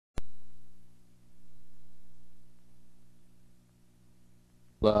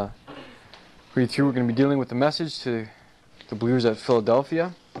Read through. We're going to be dealing with the message to the believers at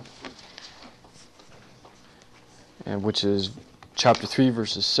Philadelphia, and which is chapter 3,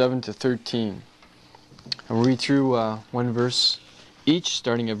 verses 7 to 13. And we'll read through one verse each,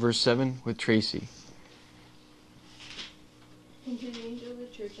 starting at verse 7 with Tracy. And to the angel of the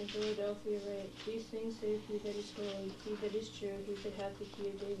church in Philadelphia write, These things saith he that is holy, he that is true, he that hath the key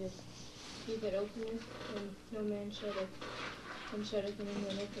of David, he that openeth, and no man shutteth, and shutteth, and no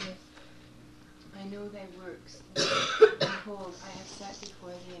man openeth. I know thy works. Behold, I have set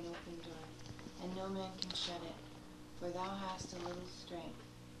before thee an open door, and no man can shut it. For thou hast a little strength,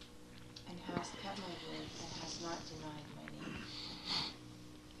 and hast kept my word, and hast not denied my name.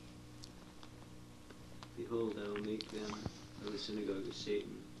 Behold, I will make them of the synagogue of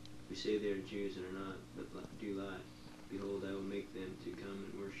Satan, who say they are Jews and are not, but do lie. Behold, I will make them to come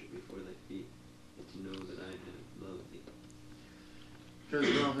and worship before thy feet, and to know that I have loved thee.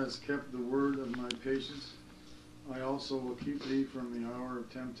 Because thou hast kept the word of my patience, I also will keep thee from the hour of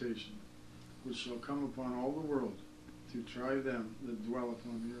temptation, which shall come upon all the world, to try them that dwell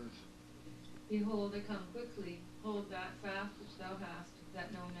upon the earth. Behold, I come quickly. Hold that fast which thou hast,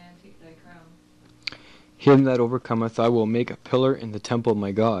 that no man take thy crown. Him that overcometh I will make a pillar in the temple of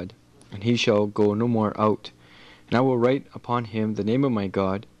my God, and he shall go no more out. And I will write upon him the name of my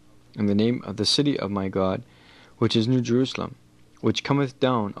God, and the name of the city of my God, which is New Jerusalem, which cometh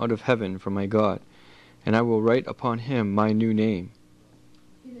down out of heaven from my God. And I will write upon him my new name.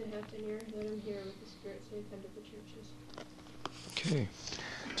 He that hath an ear, let him hear what the Spirit saith unto the churches. Okay.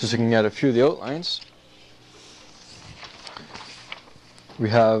 Just looking at a few of the outlines. We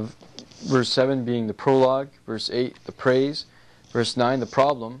have verse 7 being the prologue, verse 8 the praise, verse 9 the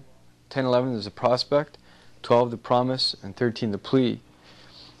problem, 10, 11 is the prospect, 12 the promise, and 13 the plea.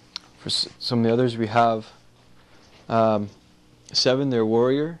 For some of the others we have 7 their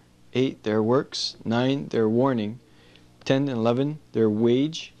warrior, 8 their works, 9 their warning, 10 and 11 their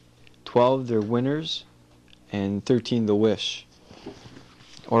wage, 12 their winners, and 13 the wish.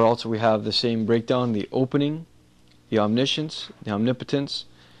 Or also we have the same breakdown, the opening, the omniscience, the omnipotence,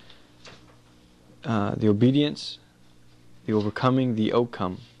 the obedience, the overcoming, the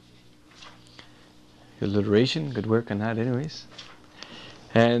outcome. The alliteration, good work on that anyways.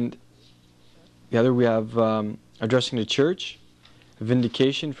 And the other we have addressing the church,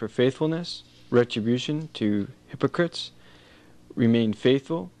 vindication for faithfulness, retribution to hypocrites, remain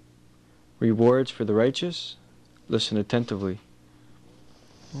faithful, rewards for the righteous, listen attentively.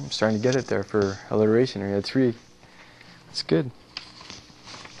 I'm starting to get it there for alliteration. We had 3. That's good.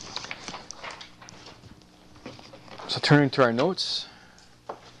 So turning to our notes,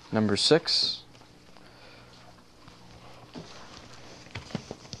 number 6.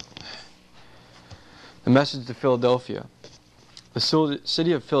 The message to Philadelphia. The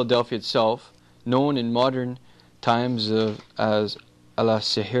city of Philadelphia itself, known in modern times as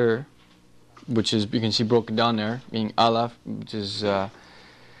Al-Sahir, which is, you can see broken down there, meaning Aleph, which is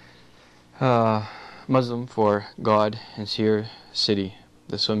Muslim for God, and Sahir, city.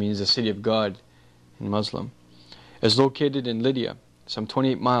 This one means the city of God in Muslim. Is located in Lydia, some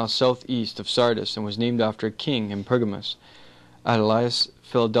 28 miles southeast of Sardis, and was named after a king in Pergamus, Atalius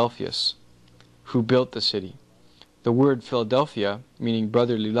Philadelphus, who built the city. The word Philadelphia, meaning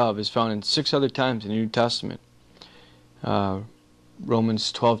brotherly love, is found in 6 other times in the New Testament.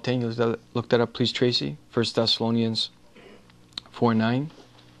 Romans 12:10, look that up please, Tracy. 1 Thessalonians 4:9.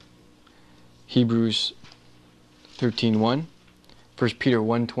 Hebrews 13:1. 1 Peter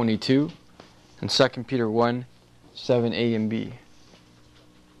 1:22. And 2 Peter 1:7a and b.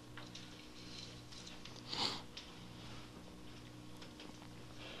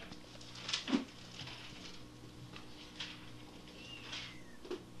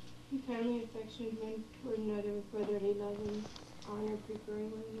 Be kindly affectioned one toward another with brotherly love and honor,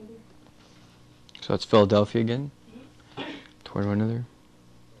 preferring one another. So that's Philadelphia again. Toward one another.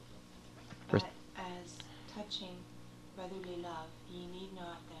 But as touching brotherly love, ye need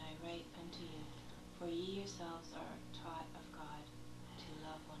not that I write unto you, for ye yourselves are taught of God to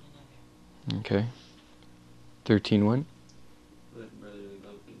love one another. Okay. 13:1. Let brotherly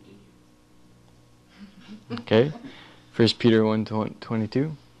love continue. Okay. 1 Peter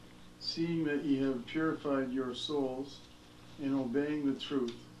 1:22. Seeing that ye have purified your souls in obeying the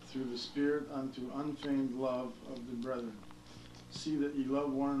truth through the Spirit unto unfeigned love of the brethren. See that ye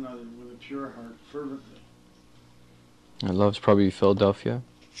love one another with a pure heart fervently. And love's probably Philadelphia,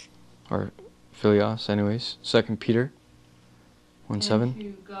 or Philios anyways. 2 Peter 1:7. And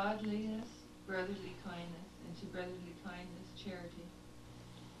to godliness, brotherly kindness, and to brotherly kindness, charity.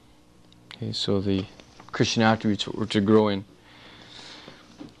 Okay, so the Christian attributes we're to grow in.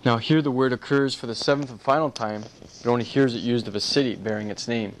 Now here the word occurs for the seventh and final time, but only here is it used of a city bearing its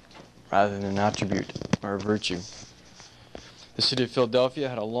name, rather than an attribute or a virtue. The city of Philadelphia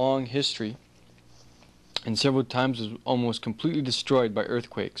had a long history, and several times was almost completely destroyed by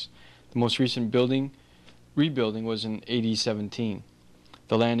earthquakes. The most recent rebuilding was in AD 17.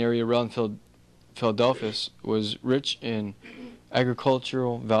 The land area around Philadelphia was rich in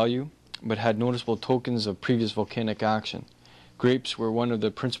agricultural value, but had noticeable tokens of previous volcanic action. Grapes were one of the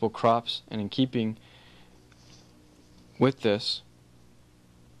principal crops, and in keeping with this,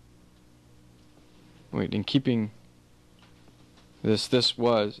 keeping this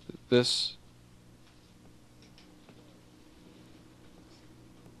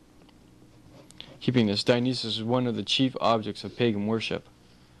Dionysus was one of the chief objects of pagan worship.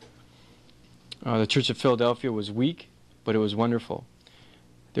 The Church of Philadelphia was weak, but it was wonderful.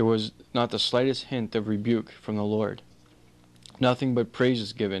 There was not the slightest hint of rebuke from the Lord. Nothing but praise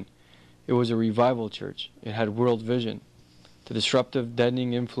is given. It was a revival church. It had world vision. The disruptive,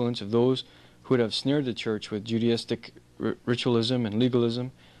 deadening influence of those who would have snared the church with Judaistic ritualism and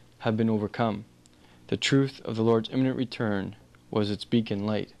legalism had been overcome. The truth of the Lord's imminent return was its beacon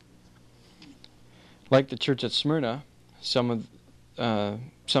light. Like the church at Smyrna, some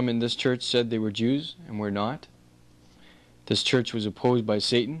in this church said they were Jews and were not. This church was opposed by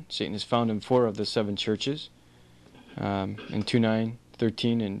Satan. Satan is found in 4 of the 7 churches, in 2:9,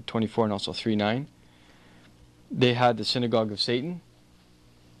 13, and 24, and also 3:9. They had the synagogue of Satan.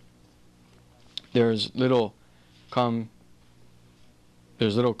 There's little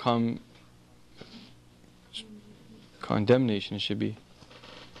condemnation. It should be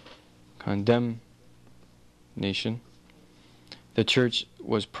condemnation. The church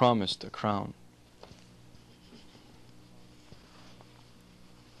was promised a crown.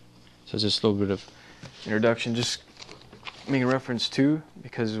 So just a little bit of introduction, just making reference to,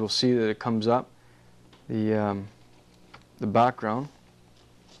 because we'll see that it comes up, the background.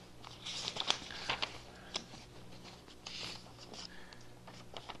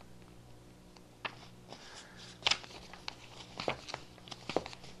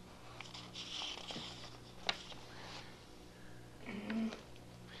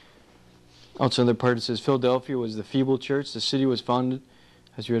 Also in the part it says, Philadelphia was the feeble church. The city was founded,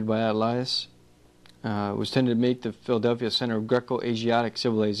 as read by Elias, was tended to make the Philadelphia a center of Greco-Asiatic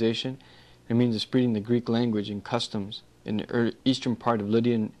civilization and means of spreading the Greek language and customs in the eastern part of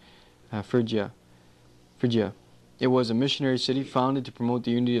Lydia and Phrygia. It was a missionary city founded to promote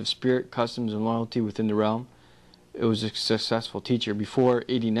the unity of spirit, customs, and loyalty within the realm. It was a successful teacher. Before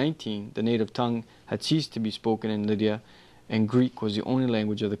AD 19, the native tongue had ceased to be spoken in Lydia, and Greek was the only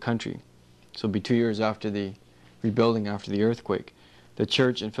language of the country. So it'll be 2 years after the rebuilding, after the earthquake. The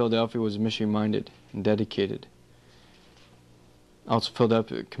church in Philadelphia was missionary-minded and dedicated. Also,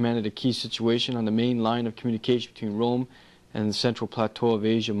 Philadelphia commanded a key situation on the main line of communication between Rome and the central plateau of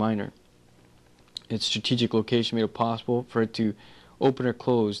Asia Minor. Its strategic location made it possible for it to open or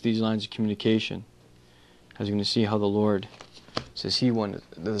close these lines of communication. As you're going to see how the Lord says He one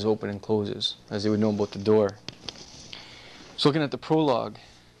that is open and closes, as they would know about the door. So looking at the prologue,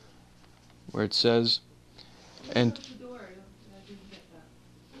 where it says, and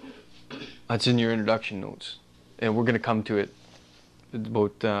that's in your introduction notes, and we're going to come to it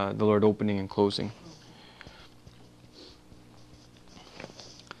about the Lord opening and closing.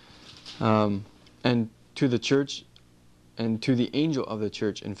 And to the church and to the angel of the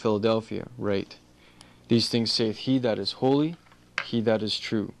church in Philadelphia write, these things saith he that is holy, he that is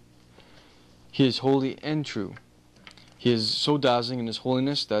true. He is holy and true. He is so dazzling in his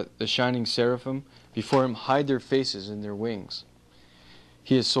holiness that the shining seraphim before him hide their faces in their wings.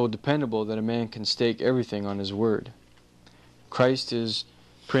 He is so dependable that a man can stake everything on his word. Christ is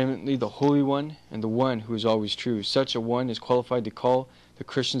preeminently the Holy One and the one who is always true. Such a one is qualified to call the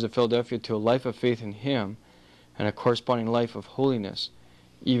Christians of Philadelphia to a life of faith in Him and a corresponding life of holiness,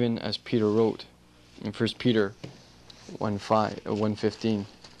 even as Peter wrote in 1 Peter 1:15.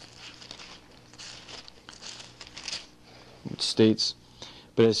 It states,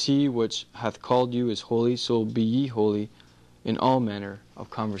 but as He which hath called you is holy, so be ye holy in all manner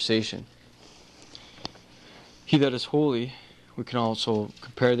of conversation. He that is holy, we can also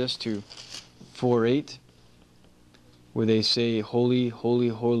compare this to 4:8, where they say, holy, holy,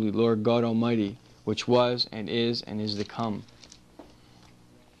 holy, Lord God Almighty, which was and is to come.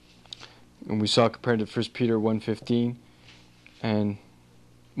 And we saw compared to 1 Peter 1:15, and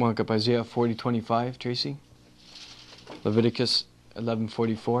one up Isaiah 40:25, Tracy. Leviticus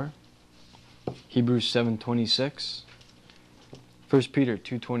 11:44, Hebrews 7:26, 1 Peter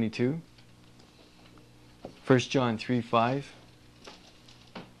 2:22, 1 John 3:5,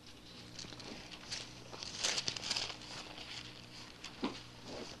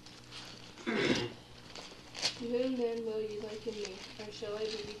 shall I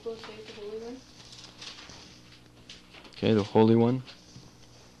be equal, saith the Holy One? Okay, the Holy One.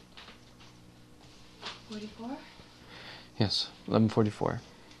 44. Yes, 11:44.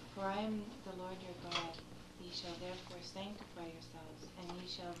 For I am the Lord your God. Ye shall therefore sanctify yourselves, and ye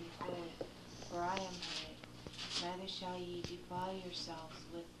shall be holy, for I am holy. Neither shall ye defile yourselves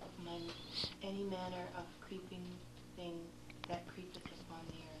with any manner of creeping thing that creepeth upon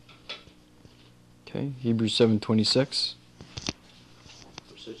the earth. Okay, Hebrews 7:26.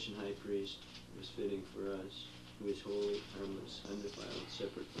 For such an high priest was fitting for us, who is holy, harmless, undefiled,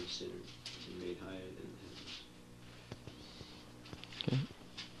 separate from sinners, and made higher than the heavens. Okay.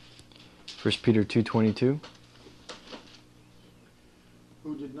 1 Peter 2:22.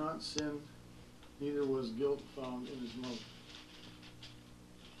 Who did not sin, neither was guilt found in his mouth.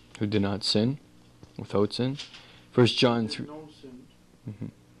 Who did not sin, without sin. 1 John Did 3. no sin,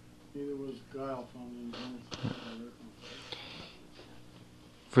 Mhm. neither was guile found in his mouth.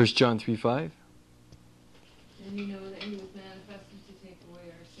 1 John 3:5. And we know that he was manifested to take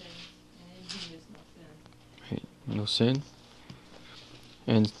away our sins, and in him is no sin. Right, no sin.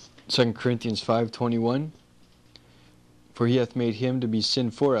 And 2 Corinthians 5:21. For he hath made him to be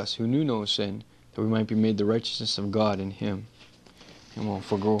sin for us, who knew no sin, that we might be made the righteousness of God in him. And we'll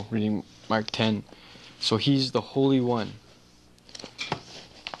forego reading Mark 10. So he's the Holy One.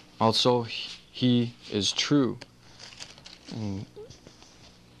 Also, he is true. In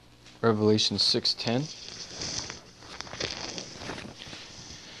Revelation 6:10.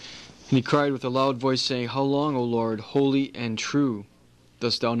 And he cried with a loud voice, saying, How long, O Lord, holy and true,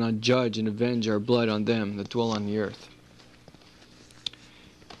 dost thou not judge and avenge our blood on them that dwell on the earth?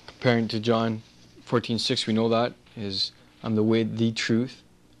 Comparing to John 14:6, we know that is, I'm the way, the truth,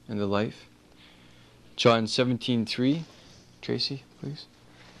 and the life. John 17:3, Tracy, please.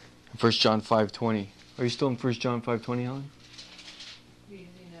 1 John 5:20. Are you still in 1 John 5:20, Helen? Easy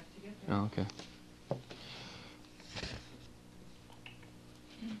enough to get there. Oh, okay.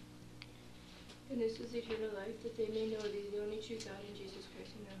 And this is eternal life, that they may know thee, the only true God, and Jesus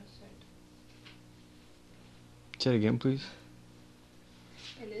Christ, whom thou hast sent. Say it again, please.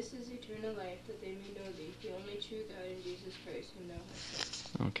 And this is eternal life, that they may know thee, the only true God, and Jesus Christ, whom thou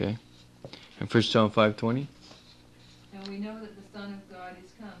hast sent. Okay. And 1 John 5:20. And we know that the Son of God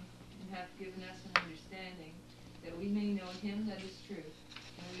is come, and hath given us an understanding, that we may know him that is true,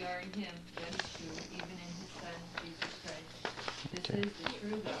 and we are in him that is true, even in his Son, Jesus Christ. This Okay. is the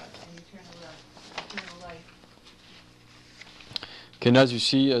true God and eternal life. Okay, and as you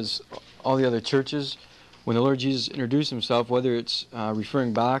see, as all the other churches, when the Lord Jesus introduced himself, whether it's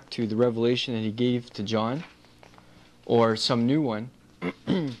referring back to the revelation that he gave to John, or some new one,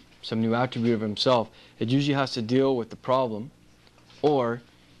 some new attribute of himself, it usually has to deal with the problem, or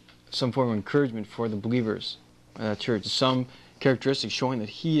some form of encouragement for the believers in that church. Some characteristics showing that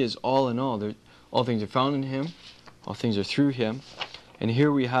he is all in all. All things are found in him, all things are through him. And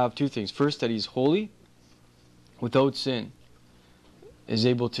here we have two things. First, that he's holy, without sin, is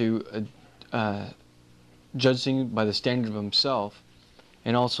able to judge things by the standard of himself,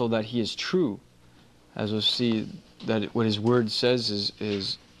 and also that he is true, as we'll see that what his word says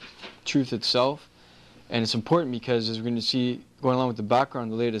is truth itself. And it's important because, as we're going to see, going along with the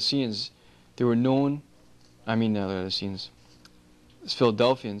background of the Laodiceans, they were known, Laodiceans, as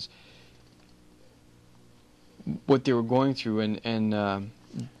Philadelphians, what they were going through, and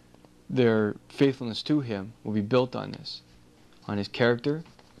their faithfulness to him will be built on this, on his character,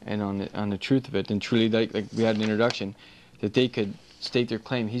 and on the truth of it. And truly, like we had an introduction, that they could state their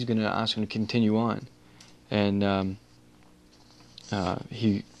claim. He's going to ask them to continue on, and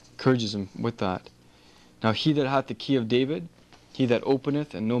he encourages them with that. Now, he that hath the key of David, he that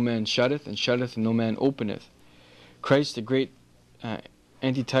openeth and no man shutteth, and shutteth and no man openeth. Christ, the great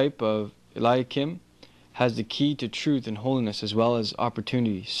antitype of Eliakim, has the key to truth and holiness, as well as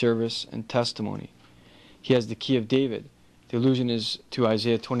opportunity, service, and testimony. He has the key of David. The allusion is to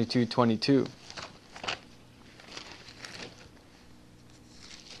Isaiah 22:22.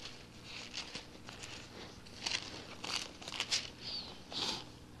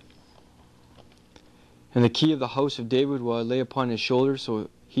 And the key of the house of David will I lay upon his shoulder, so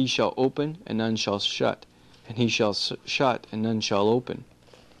he shall open, and none shall shut, and he shall shut, and none shall open.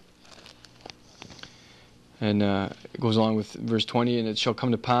 And it goes along with verse 20, and it shall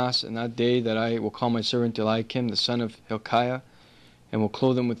come to pass in that day that I will call my servant Eliakim, the son of Hilkiah, and will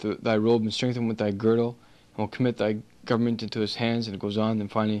clothe him with thy robe, and strengthen him with thy girdle, and will commit thy government into his hands. And it goes on,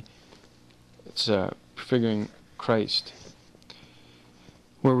 and finally it's prefiguring Christ,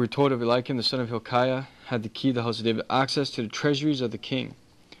 where we're told of Eliakim, the son of Hilkiah, had the key of the house of David, access to the treasuries of the king.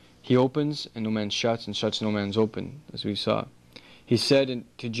 He opens, and no man shuts, and shuts, no man's open, as we saw. He said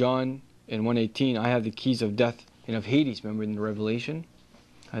to John in 1:18, I have the keys of death and of Hades. Remember in the Revelation?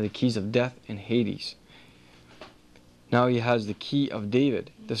 I have the keys of death and Hades. Now he has the key of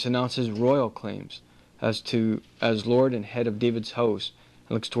David. This announces royal claims as Lord and head of David's house,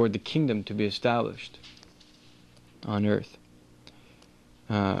 and looks toward the kingdom to be established on earth.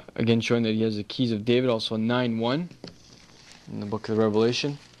 Again, showing that he has the keys of David. Also 9:1 in the book of the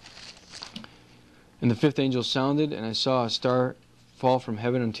Revelation. And the fifth angel sounded, and I saw a star fall from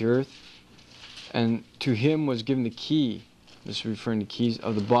heaven unto earth, and to him was given the key. This is referring to keys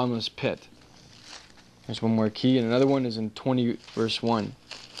of the bottomless pit. There's one more key, and another one is in 20 verse 1.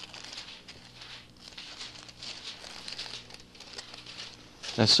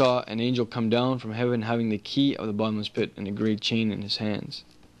 I saw an angel come down from heaven having the key of the bottomless pit and a great chain in his hands.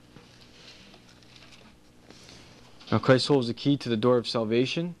 Now Christ holds the key to the door of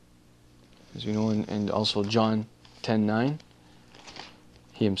salvation, as we know, and also John 10:9.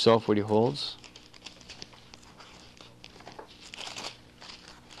 He himself what he holds.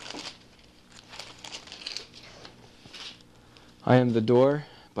 I am the door.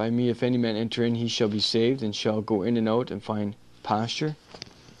 By me if any man enter in, he shall be saved, and shall go in and out and find pasture.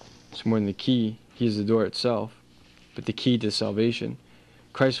 It's more than the key. He is the door itself, but the key to salvation.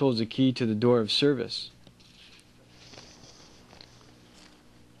 Christ holds the key to the door of service.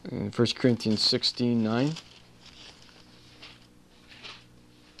 In 1 Corinthians 16:9.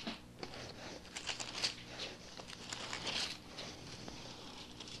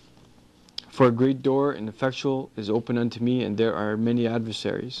 For a great door and effectual is open unto me, and there are many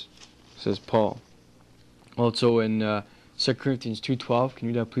adversaries, says Paul. Also in 2 Corinthians 2:12, can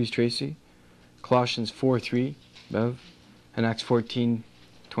you read that please, Tracy? Colossians 4:3, Bev, and Acts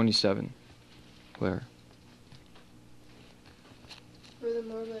 14:27, Claire.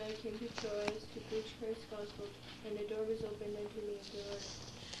 Furthermore, when I came to Troas to preach Christ's gospel, and the door was opened unto me of the Lord.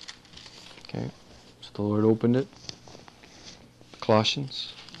 Okay, so the Lord opened it.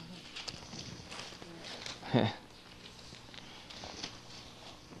 Colossians.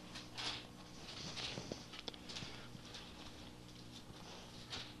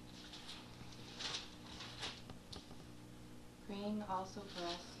 Praying also for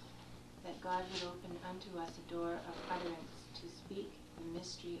us that God would open unto us a door of utterance to speak the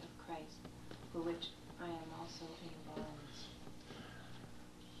mystery of Christ, for which I am also in bonds.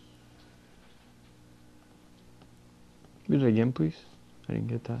 Read it again, please. I didn't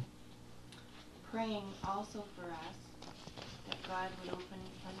get that. Praying also for us that God would open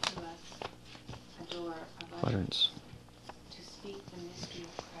unto us a door of utterance to speak the mystery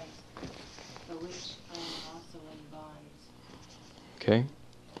of Christ, for which I am also in bonds. Okay,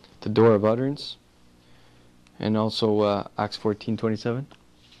 the door of utterance, and also Acts 14:27.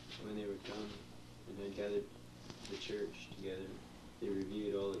 When they were come and had gathered the church together, they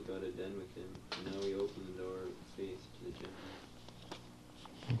reviewed all that God had done with them, and now he opened the door of faith to the Gentiles.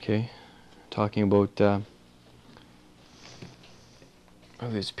 Okay, talking about it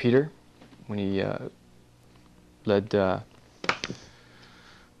was Peter when he led the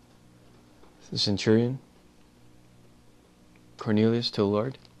centurion Cornelius to the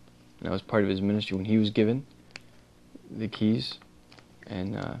Lord, and that was part of his ministry when he was given the keys,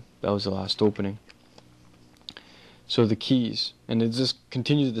 and that was the last opening. So the keys, and it just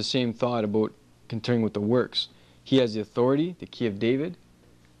continues the same thought about continuing with the works. He has the authority, the key of David,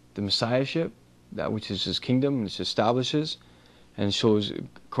 the Messiahship, that which is his kingdom, which establishes, and shows,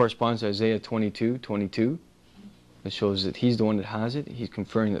 corresponds to Isaiah 22:22. It shows that he's the one that has it. He's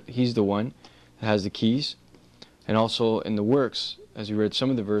conferring that he's the one that has the keys. And also in the works, as we read some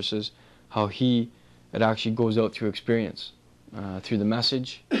of the verses, how it actually goes out through experience, through the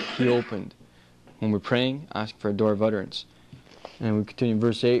message he opened. When we're praying, asking for a door of utterance. And we continue in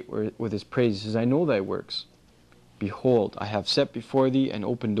verse 8 with his praise. He says, I know thy works. Behold, I have set before thee an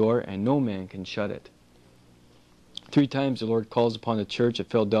open door, and no man can shut it. 3 times the Lord calls upon the church at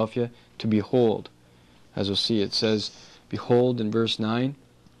Philadelphia to behold. As we'll see, it says, behold in verse 9.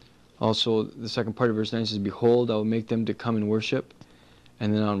 Also, the second part of verse 9 says, behold, I will make them to come and worship.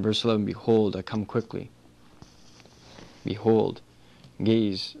 And then on verse 11, behold, I come quickly. Behold,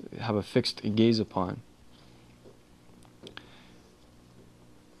 gaze, have a fixed gaze upon.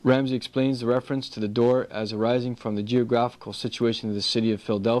 Ramsey explains the reference to the door as arising from the geographical situation of the city of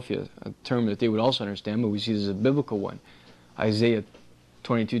Philadelphia, a term that they would also understand, but we see this as a biblical one. Isaiah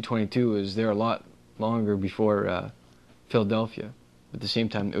 22:22 is there a lot longer before Philadelphia. But at the same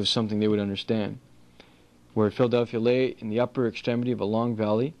time, it was something they would understand. Where Philadelphia lay in the upper extremity of a long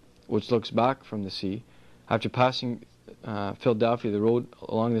valley, which looks back from the sea. After passing Philadelphia, the road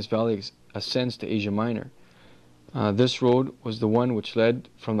along this valley ascends to Asia Minor. This road was the one which led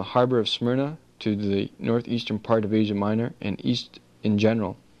from the harbor of Smyrna to the northeastern part of Asia Minor and east in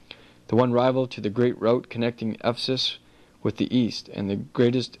general, the one rival to the great route connecting Ephesus with the east, and the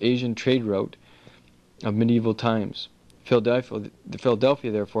greatest Asian trade route of medieval times.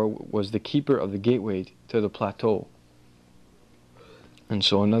 Philadelphia, therefore, was the keeper of the gateway to the plateau. And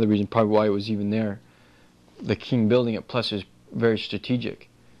so another reason probably why it was even there, the king building it, plus is very strategic.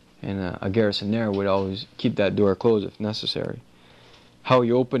 And a garrison there would always keep that door closed if necessary. How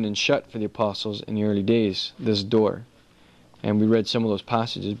he opened and shut for the apostles in the early days, this door. And we read some of those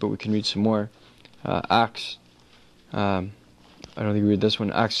passages, but we can read some more. Acts, I don't think we read this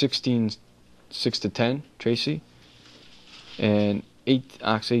one, Acts 16, 6-10, Tracy. And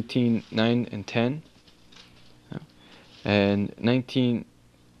Acts 18, 9 and 10. And 19,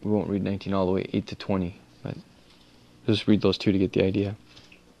 we won't read 19 all the way, 8-20. But just read those two to get the idea.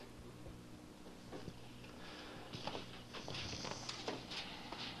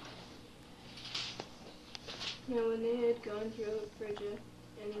 Now when they had gone throughout Phrygia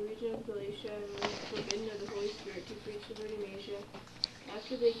and the region of Galatia and were forbidden of the Holy Spirit to preach the word in Asia,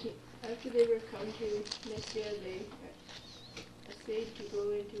 after they were come to Mysia, they essayed to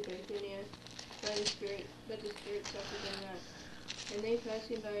go into Bithynia by the Spirit, but the Spirit suffered them not. And they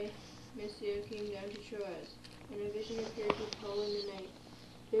passing by Mysia came down to Troas, and a vision appeared to Paul in the night.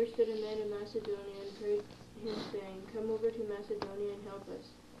 There stood a man of Macedonia and prayed him, saying, Come over to Macedonia and help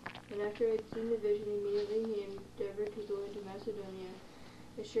us. And after I had seen the vision, immediately he endeavored to go into Macedonia,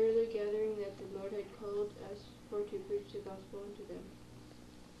 assuredly gathering that the Lord had called us for to preach the gospel unto them.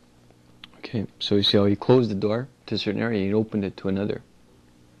 Okay, so you see how he closed the door to a certain area and he opened it to another.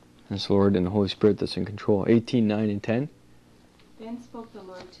 And it's the Lord and the Holy Spirit that's in control. 18, 9, and 10. Then spoke the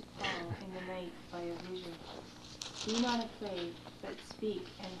Lord to Paul in the night by a vision. Be not afraid, but speak,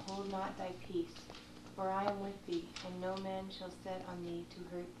 and hold not thy peace. For I am with thee, and no man shall set on thee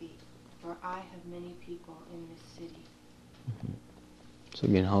to hurt thee, for I have many people in this city. Mm-hmm. So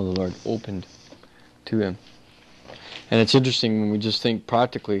again, how the Lord opened to him. And it's interesting when we just think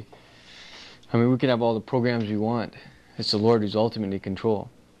practically. I mean, we can have all the programs we want. It's the Lord who's ultimately in control,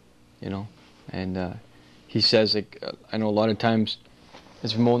 you know. And he says, like, I know a lot of times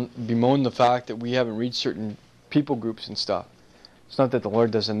it's bemoaned the fact that we haven't reached certain people groups and stuff. It's not that the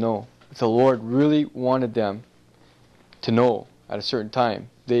Lord doesn't know. If the Lord really wanted them to know at a certain time,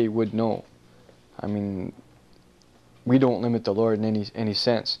 they would know. I mean, we don't limit the Lord in any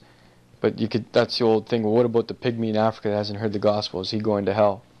sense. But that's the old thing. Well, what about the pygmy in Africa that hasn't heard the gospel? Is he going to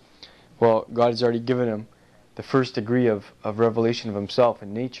hell? Well, God has already given him the first degree of revelation of himself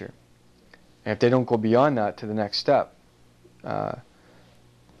in nature. And if they don't go beyond that to the next step,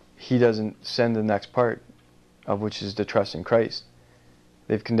 he doesn't send the next part, of which is to trust in Christ.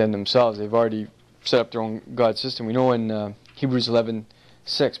 They've condemned themselves. They've already set up their own God system. We know in Hebrews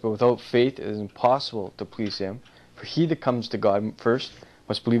 11:6, but without faith it is impossible to please him. For he that comes to God first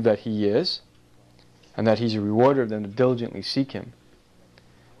must believe that he is, and that he's a rewarder of them that diligently seek him.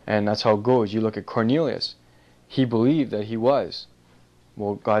 And that's how it goes. You look at Cornelius. He believed that he was.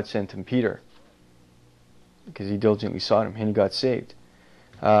 Well, God sent him Peter, because he diligently sought him, and he got saved.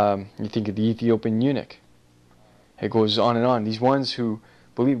 You think of the Ethiopian eunuch. It goes on and on. These ones who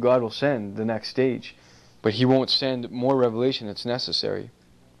believe God will send the next stage, but he won't send more revelation that's necessary.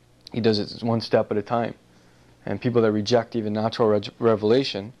 He does it one step at a time. And people that reject even natural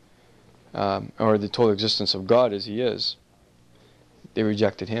revelation, or the total existence of God as he is, they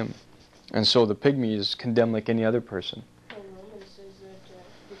rejected him. And so the pygmy is condemned like any other person. And Romans says that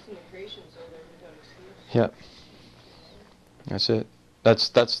it's in the creation, so they're without excuse. Yeah. That's it.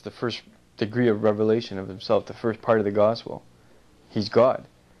 That's the first degree of revelation of himself, the first part of the gospel. He's God.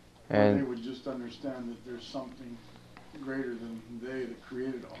 And they would just understand that there's something greater than they that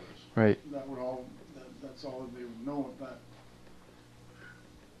created all this. Right. That's all that they would know at that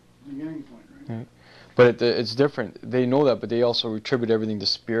beginning point, right? Right. But it's different. They know that, but they also attribute everything to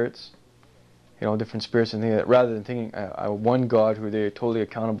spirits, different spirits and things like that, rather than thinking one God who they're totally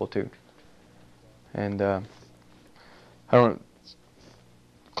accountable to. And I don't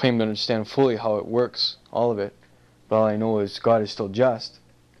claim to understand fully how it works, all of it, but all I know is God is still just,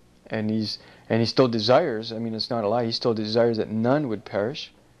 and he still desires. I mean, it's not a lie. He still desires that none would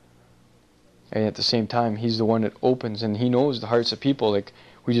perish. And at the same time, he's the one that opens, and he knows the hearts of people, like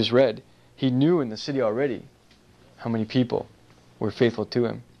we just read. He knew in the city already how many people were faithful to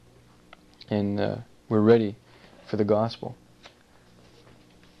him and were ready for the gospel.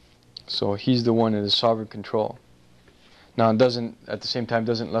 So he's the one in his sovereign control. Now, it at the same time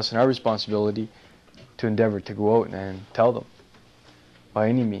doesn't lessen our responsibility to endeavor to go out and tell them by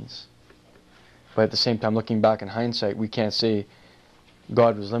any means. But at the same time, looking back in hindsight, we can't say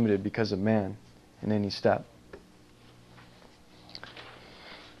God was limited because of man in any step.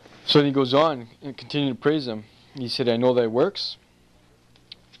 So then he goes on and continues to praise him. He said, I know thy works.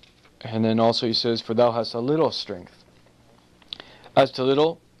 And then also he says, for thou hast a little strength. As to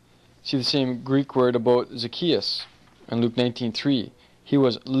little, see the same Greek word about Zacchaeus in Luke 19:3. He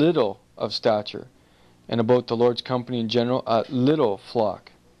was little of stature. And about the Lord's company in general, a little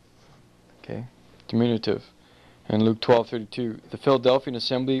flock. Okay, diminutive. And Luke 12:32. The Philadelphian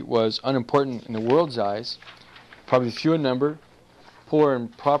assembly was unimportant in the world's eyes, probably few in number, poor in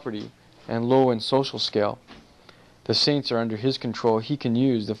property, and low in social scale. The saints are under his control. He can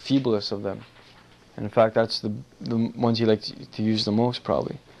use the feeblest of them. And in fact, that's the ones he likes to use the most,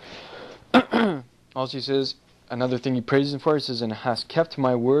 probably. Also he says, another thing he praises him for, he says, and hast kept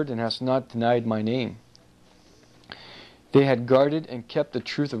my word and hast not denied my name. They had guarded and kept the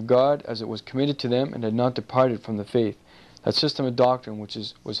truth of God as it was committed to them and had not departed from the faith. That system of doctrine which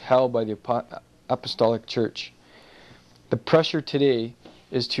was held by the apostolic church. The pressure today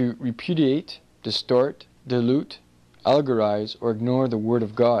is to repudiate, distort, dilute, allegorize, or ignore the Word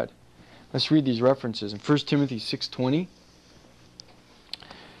of God. Let's read these references. In 1 Timothy 6:20,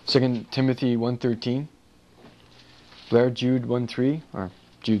 2 Timothy 1:13, Blair, Jude 1:3, or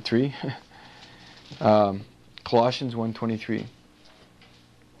Jude 3, Colossians 1:23.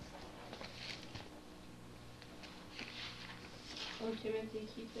 O Timothy,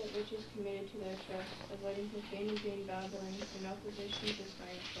 keep that which is committed to thy trust, avoiding profaning, vain babbling, and opposition to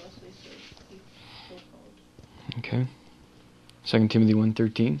science falsely so-called. Okay. 2 Timothy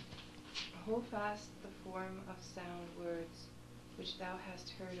 1:13. Hold fast the form of sound words, which thou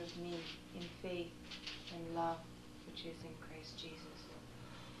hast heard of me, in faith and love, which is in Christ Jesus.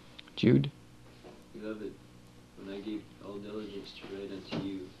 Jude. Beloved, when I gave all diligence to write unto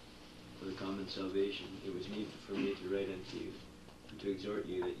you for the common salvation, it was needful for me to write unto you, and to exhort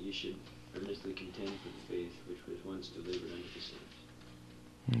you that ye should earnestly contend for the faith which was once delivered unto the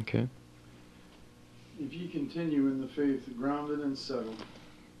saints. Okay. If ye continue in the faith, grounded and settled,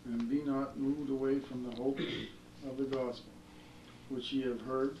 and be not moved away from the hope of the gospel, which ye have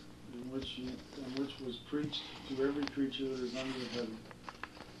heard, and which was preached to every creature that is under the heaven,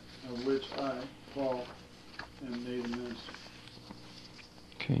 of which I, Paul, am made a minister.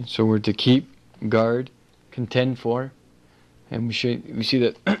 Okay, so we're to keep, guard, contend for, and we see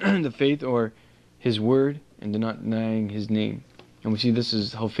that the faith or his word and not denying his name. And we see this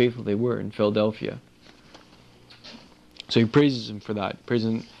is how faithful they were in Philadelphia. So he praises him for that.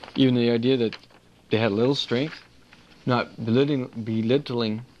 Praising even the idea that they had little strength, not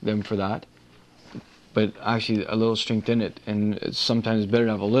belittling them for that, but actually a little strength in it. And it's sometimes better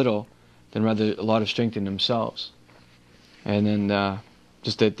to have a little than rather a lot of strength in themselves. And then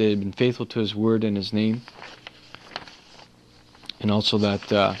just that they had been faithful to his word and his name. And also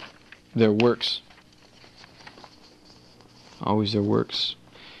that their works. Always their works.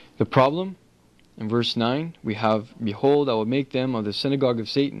 The problem, in verse 9, we have, behold, I will make them of the synagogue of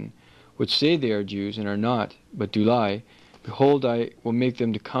Satan, which say they are Jews and are not, but do lie. Behold, I will make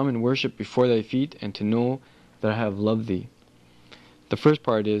them to come and worship before thy feet, and to know that I have loved thee. The first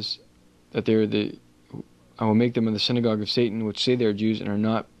part is that I will make them of the synagogue of Satan, which say they are Jews and are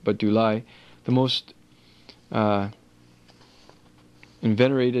not, but do lie. The most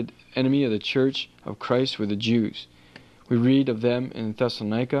venerated enemy of the church of Christ were the Jews. We read of them in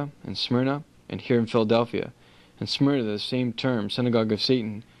Thessalonica and Smyrna, and here in Philadelphia. In Smyrna, the same term, synagogue of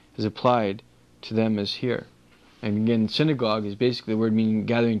Satan, is applied to them as here. And again, synagogue is basically the word meaning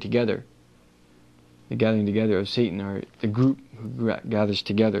gathering together. The gathering together of Satan, or the group who gathers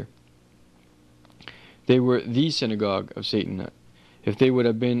together. They were the synagogue of Satan. If they would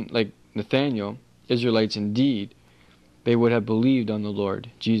have been like Nathanael, Israelites indeed, they would have believed on the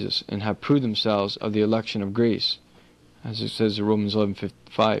Lord Jesus and have proved themselves of the election of grace, as it says in Romans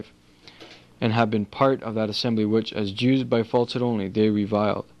 11:5, and have been part of that assembly which, as Jews by falsehood only, they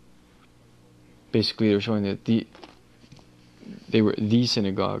reviled. Basically, they're showing that they were the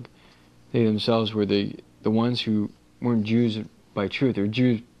synagogue. They themselves were the ones who weren't Jews by truth. They were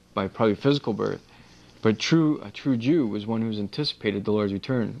Jews by probably physical birth. But a true Jew was one who was anticipated the Lord's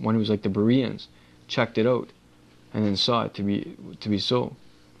return, one who was like the Bereans, checked it out, and then saw it to be so.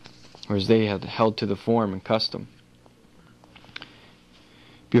 Whereas they had held to the form and custom.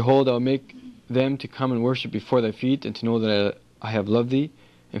 Behold, I will make them to come and worship before thy feet, and to know that I have loved thee.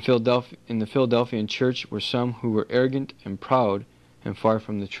 In the Philadelphian church were some who were arrogant and proud and far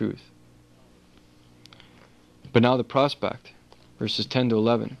from the truth. But now the prospect, verses 10 to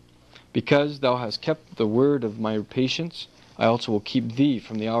 11. Because thou hast kept the word of my patience, I also will keep thee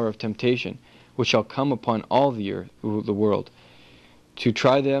from the hour of temptation, which shall come upon all the earth, the world, to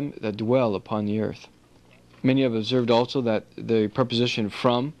try them that dwell upon the earth. Many have observed also that the preposition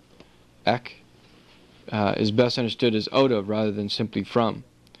from, ek, is best understood as out of rather than simply from.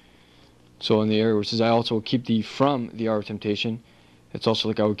 So in the area where it says, I also will keep thee from the hour of temptation, it's also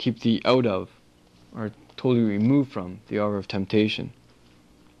like I will keep thee out of, or totally remove from, the hour of temptation.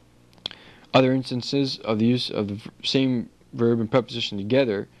 Other instances of the use of the same verb and preposition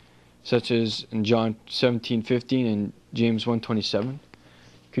together, such as in John 17:15 and James 1:27.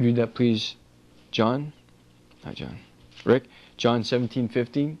 Could you read that please, John? Not John. Rick? John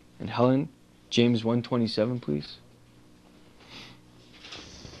 17:15 and Helen, James 1:27, please.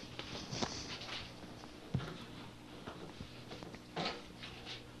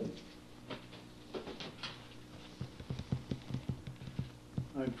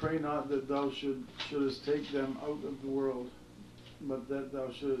 I pray not that thou shouldest take them out of the world, but that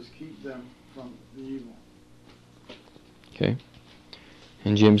thou shouldest keep them from the evil. Okay.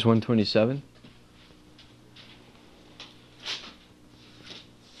 And James 1:27.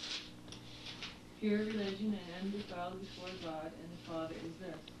 Pure religion and undefiled before God and the Father is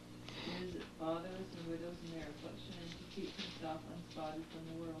this: to visit fatherless and widows in their affliction, and to keep himself unspotted from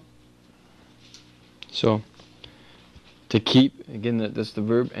the world. So, to keep, again, that's the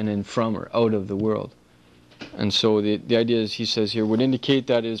verb, and then from or out of the world. And so the idea is, he says here, would indicate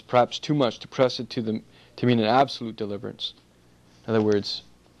that it is perhaps too much to press it to mean an absolute deliverance. In other words,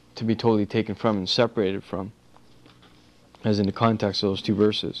 to be totally taken from and separated from, as in the context of those two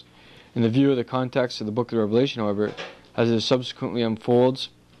verses. In the view of the context of the book of the Revelation, however, as it subsequently unfolds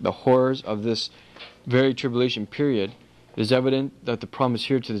the horrors of this very tribulation period, it is evident that the promise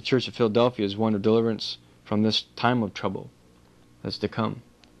here to the Church of Philadelphia is one of deliverance from this time of trouble that's to come,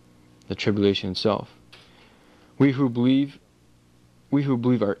 the tribulation itself. We who believe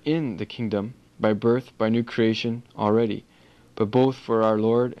are in the kingdom by birth, by new creation already, but both for our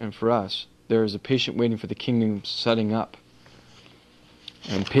Lord and for us, there is a patient waiting for the kingdom setting up.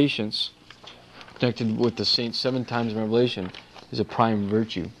 And patience, connected with the saints 7 times in Revelation, is a prime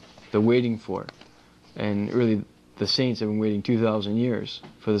virtue, the waiting for. And really, the saints have been waiting 2,000 years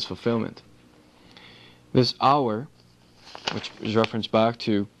for this fulfillment. This hour, which is referenced back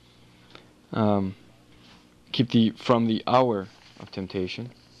to keep thee from the hour of temptation,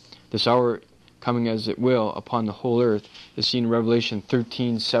 this hour coming as it will upon the whole earth, is seen in Revelation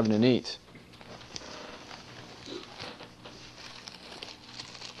 13:7 and 8.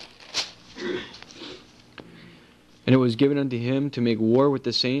 And it was given unto him to make war with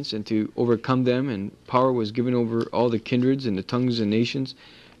the saints and to overcome them, and power was given over all the kindreds and the tongues and nations,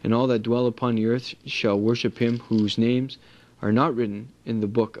 and all that dwell upon the earth shall worship him whose names are not written in the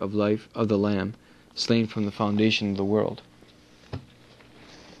book of life of the Lamb, slain from the foundation of the world.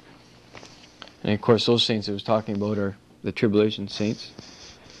 And of course those saints it was talking about are the tribulation saints,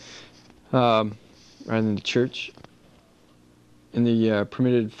 rather than the church, in the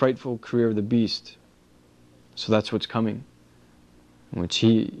permitted frightful career of the beast. So that's what's coming, in which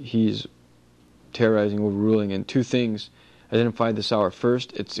he's terrorizing, overruling. And 2 things identify this hour.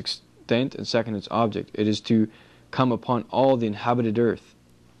 First, its extent, and second, its object. It is to come upon all the inhabited earth.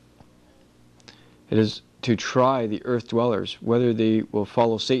 It is to try the earth dwellers, whether they will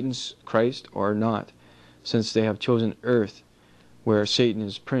follow Satan's Christ or not, since they have chosen earth, where Satan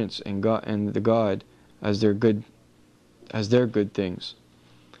is prince and God, and the God as their good things.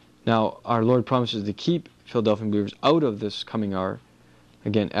 Now, our Lord promises to keep Philadelphian believers out of this coming hour.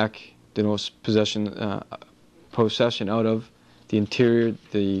 Again, ek denotes possession out of the interior,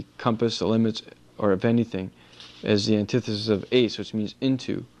 the compass, the limits, or of anything, as the antithesis of eis, which means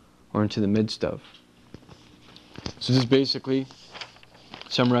into, or into the midst of. So this is basically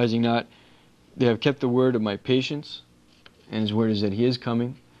summarizing that they have kept the word of my patience, and his word is that he is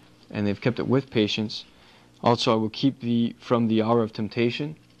coming, and they've kept it with patience. Also, I will keep thee from the hour of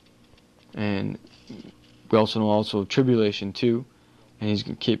temptation, and we also know tribulation too, and he's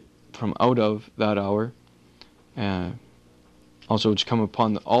going to keep from out of that hour. Also, which come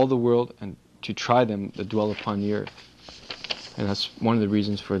upon all the world, and to try them that dwell upon the earth. And that's one of the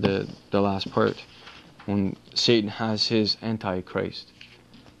reasons for the last part, when Satan has his antichrist.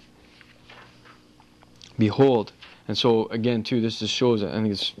 Behold, and so again too, this just shows, I think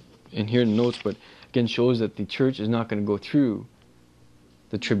it's in here in the notes, but again shows that the church is not going to go through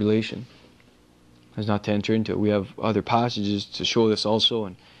the tribulation. Is not to enter into it. We have other passages to show this also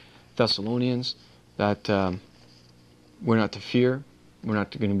in Thessalonians, that we're not to fear. We're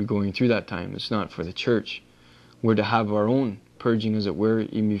not going to be going through that time. It's not for the church. We're to have our own purging, as it were,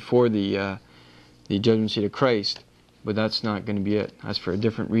 even before the judgment seat of Christ. But that's not going to be it. That's for a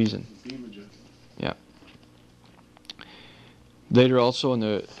different reason. Later also in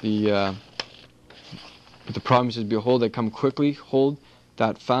the promises, behold, I come quickly, hold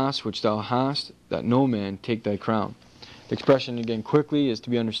that fast which thou hast, that no man take thy crown. The expression again, quickly, is to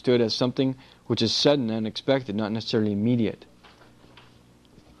be understood as something which is sudden and unexpected, not necessarily immediate.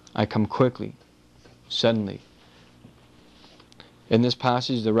 I come quickly, suddenly. In this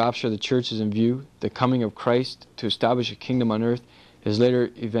passage, the rapture of the church is in view. The coming of Christ to establish a kingdom on earth is later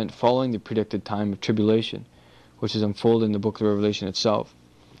event following the predicted time of tribulation, which is unfolded in the book of Revelation itself.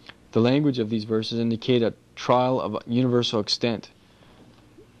 The language of these verses indicate a trial of universal extent.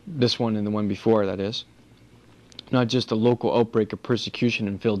 This one and the one before, that is. Not just a local outbreak of persecution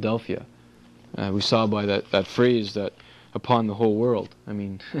in Philadelphia. We saw by that phrase that upon the whole world. I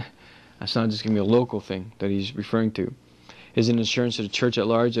mean, that's not just going to be a local thing that he's referring to. Is an assurance to the church at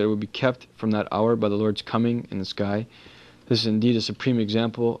large that it will be kept from that hour by the Lord's coming in the sky. This is indeed a supreme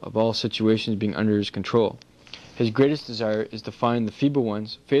example of all situations being under his control. His greatest desire is to find the feeble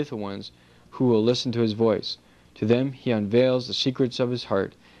ones, faithful ones, who will listen to his voice. To them he unveils the secrets of his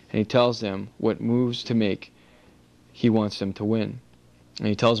heart, and he tells them what moves to make he wants them to win. And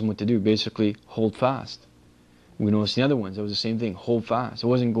he tells them what to do, basically, hold fast. We noticed the other ones, it was the same thing, hold fast. It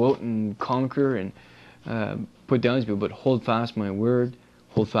wasn't go out and conquer and put down these people, but hold fast my word,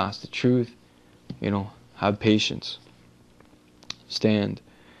 hold fast the truth, have patience. Stand.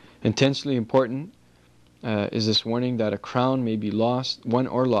 Intensely important is this warning that a crown may be won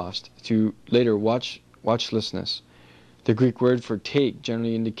or lost to later watchlessness. The Greek word for take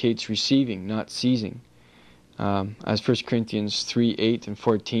generally indicates receiving, not seizing, as 1 Corinthians 3:8 and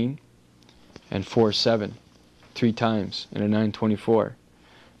 14, and 4:7, 3 times in a 9:24.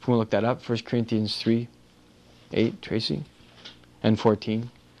 If we want to look that up, 1 Corinthians 3:8, Tracy, and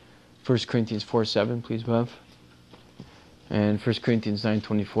 14. 1 Corinthians 4:7, please, Bev. And 1 Corinthians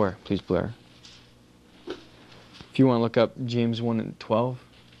 9:24, please, Blair. If you want to look up James 1 and 12,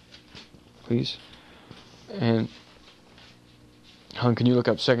 please. And Hung, can you look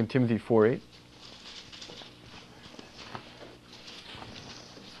up 2 Timothy 4:8?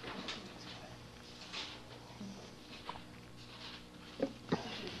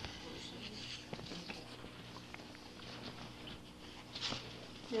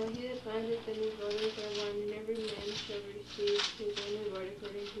 Now he that findeth any brothers are one, and every man shall receive his own reward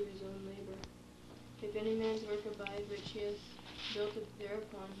according to his own labor. If any man's work abide which he has built up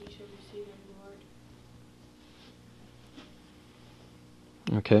thereupon, he shall receive a reward.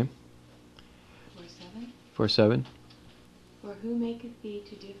 Okay. 4:7. 4:7. For who maketh thee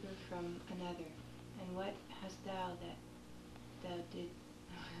to differ from another? And what hast thou that thou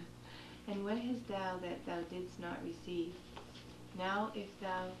didst not receive? Now if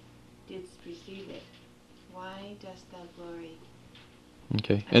thou didst receive it, why dost thou glory?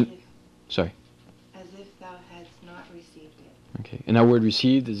 Okay. As if thou hadst not received it. Okay. And that word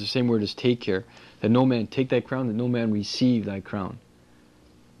received is the same word as take here. That no man take thy crown, that no man receive thy crown.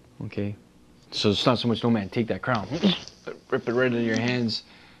 Okay. So it's not so much no man take that crown, rip it right out of your hands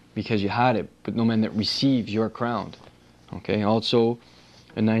because you had it, but no man that receives your crown. Okay. Also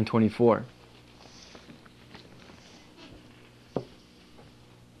in 9:24.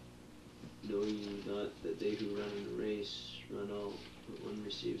 Know ye not that they who run in a race run all, but one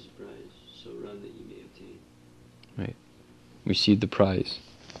receives a prize? So run that ye may obtain. Right. Receive the prize.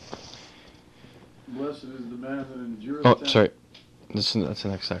 Blessed is the man that endureth. Oh, sorry. That's the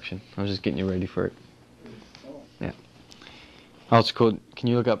next section. I was just getting you ready for it. Oh. Yeah. Also, can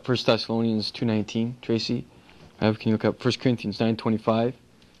you look up 1 Thessalonians 2:19, Tracy? Can you look up 1 Corinthians 9:25?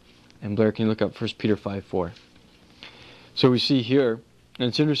 And Blair, can you look up 1 Peter 5:4? So we see here, and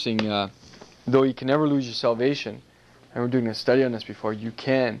it's interesting, though you can never lose your salvation, and we're doing a study on this before, you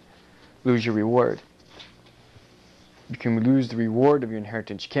can lose your reward. You can lose the reward of your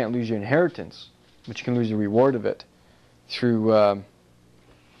inheritance. You can't lose your inheritance, but you can lose the reward of it through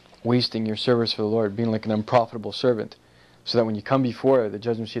wasting your service for the Lord, being like an unprofitable servant, so that when you come before the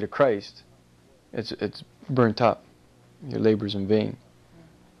judgment seat of Christ, it's burnt up. Your labor's in vain.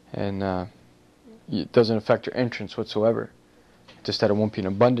 And it doesn't affect your entrance whatsoever. Just that it won't be an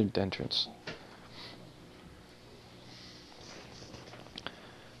abundant entrance.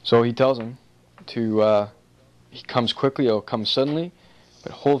 So he tells him he comes quickly, it will come suddenly,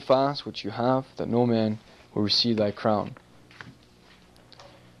 but hold fast what you have, that no man will receive thy crown.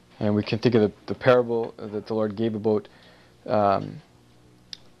 And we can think of the parable that the Lord gave about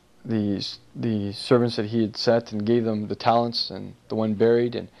the servants that he had set and gave them the talents, and the one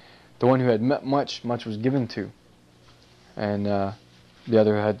buried, and the one who had much was given to, and the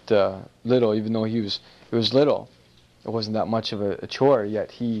other had little, even though it was little. It wasn't that much of a chore,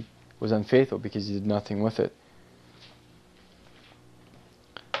 yet he was unfaithful because he did nothing with it.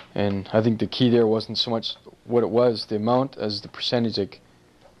 And I think the key there wasn't so much what it was, the amount, as the percentage, like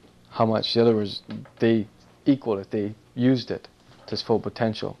how much. The other was they equaled it, they used it to its full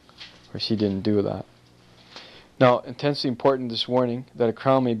potential, whereas he didn't do that. Now, intensely important this warning that a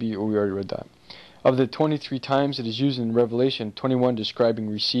crown may be, we already read that. Of the 23 times it is used in Revelation, 21 describing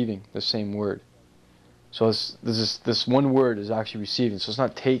receiving the same word. So this one word is actually receiving. So it's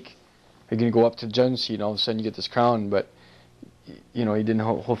not take. You're going to go up to the judgment seat and all of a sudden you get this crown, but you know, he didn't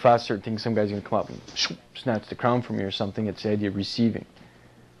hold fast certain things. Some guy's going to come up and snatch the crown from you or something. It's the idea of receiving.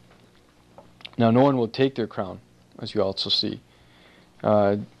 Now, no one will take their crown, as you also see.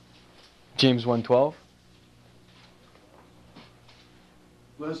 James 1:12.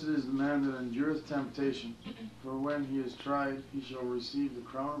 Blessed is the man that endureth temptation, for when he is tried, he shall receive the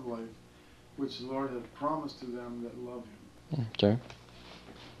crown of life, which the Lord hath promised to them that love him. Okay.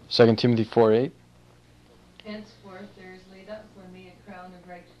 2 Timothy 4:8. Henceforth there is laid up for me a crown of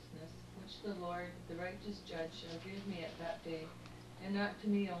righteousness, which the Lord, the righteous judge, shall give me at that day, and not to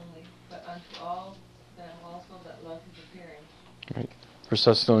me only, but unto all them also that love his appearing. Right. 1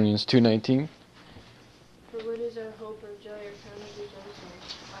 Thessalonians 2:19. For what is our hope or joy or crown of rejoicing?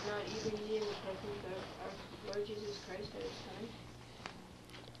 Are not even ye in the presence of our Lord Jesus Christ at his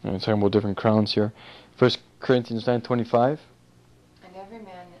time? We're talking about different crowns here. 1 Corinthians 9:25. And every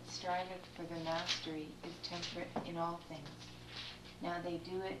man that striveth for the mastery is temperate in all things. Now they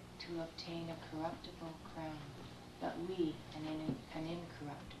do it to obtain a corruptible crown, but we an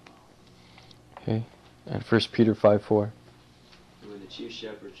incorruptible. Okay. And 1 Peter 5:4. And when the chief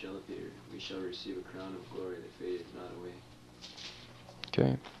shepherd shall appear, we shall receive a crown of glory that fadeth not away.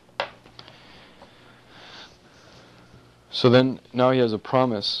 Okay. So then, now he has a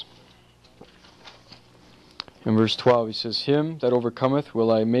promise. In verse 12, he says, Him that overcometh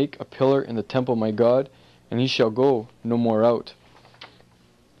will I make a pillar in the temple of my God, and he shall go no more out.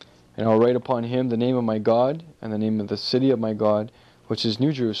 And I will write upon him the name of my God, and the name of the city of my God, which is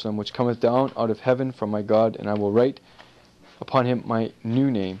New Jerusalem, which cometh down out of heaven from my God, and I will write upon him my new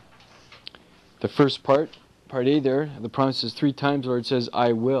name. The first part A there, the promise is 3 times where it says,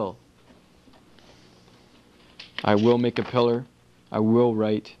 I will. I will make a pillar. I will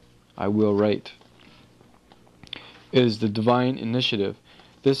write. I will write. It is the divine initiative.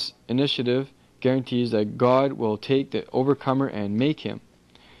 This initiative guarantees that God will take the overcomer and make him.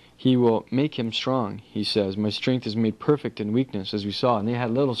 He will make him strong, he says. My strength is made perfect in weakness, as we saw. And they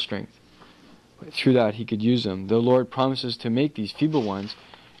had little strength. But through that, he could use them. The Lord promises to make these feeble ones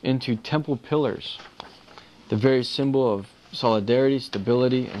into temple pillars, the very symbol of solidarity,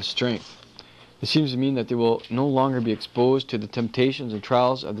 stability, and strength. It seems to mean that they will no longer be exposed to the temptations and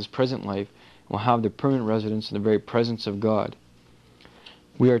trials of this present life, and will have their permanent residence in the very presence of God.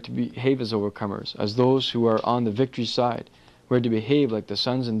 We are to behave as overcomers, as those who are on the victory side. We are to behave like the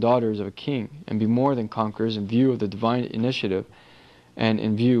sons and daughters of a king, and be more than conquerors in view of the divine initiative, and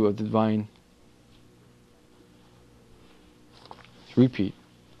in view of the divine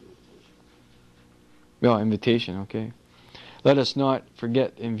invitation, okay. Let us not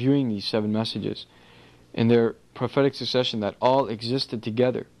forget, in viewing these 7 messages, in their prophetic succession, that all existed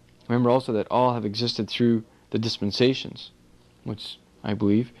together. Remember also that all have existed through the dispensations, which I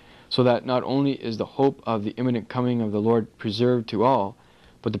believe, so that not only is the hope of the imminent coming of the Lord preserved to all,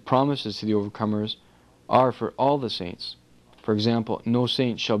 but the promises to the overcomers are for all the saints. For example, no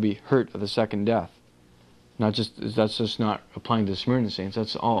saint shall be hurt of the second death. That's just not applying to the Smyrna saints,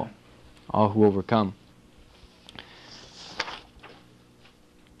 that's all who overcome.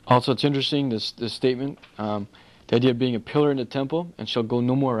 Also, it's interesting, this statement, the idea of being a pillar in the temple and shall go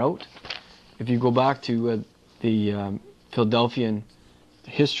no more out. If you go back to the Philadelphian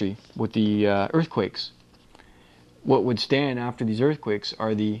history with the earthquakes, what would stand after these earthquakes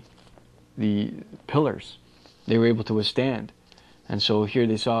are the pillars. They were able to withstand. And so here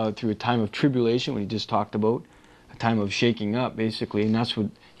they saw through a time of tribulation, what he just talked about, a time of shaking up, basically, and that's what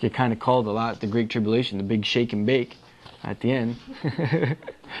they kind of called a lot the Great Tribulation, the big shake and bake at the end,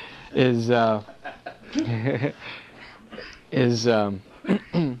 is the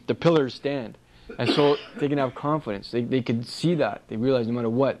pillars stand. And so they can have confidence. They could see that. They realize no matter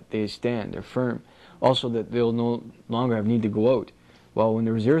what, they stand, they're firm. Also that they'll no longer have need to go out. Well, when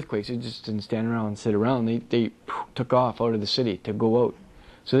there was earthquakes, they just didn't stand around and sit around. They took off out of the city to go out.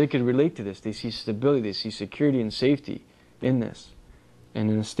 So they could relate to this. They see stability, they see security and safety in this, and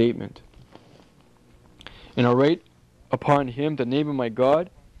in a statement. And I'll write upon him the name of my God,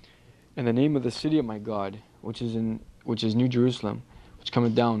 and the name of the city of my God, which is New Jerusalem, which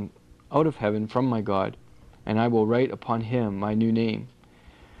cometh down out of heaven from my God, and I will write upon him my new name.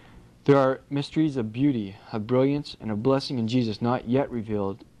 There are mysteries of beauty, of brilliance, and of blessing in Jesus not yet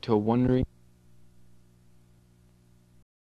revealed to a wondering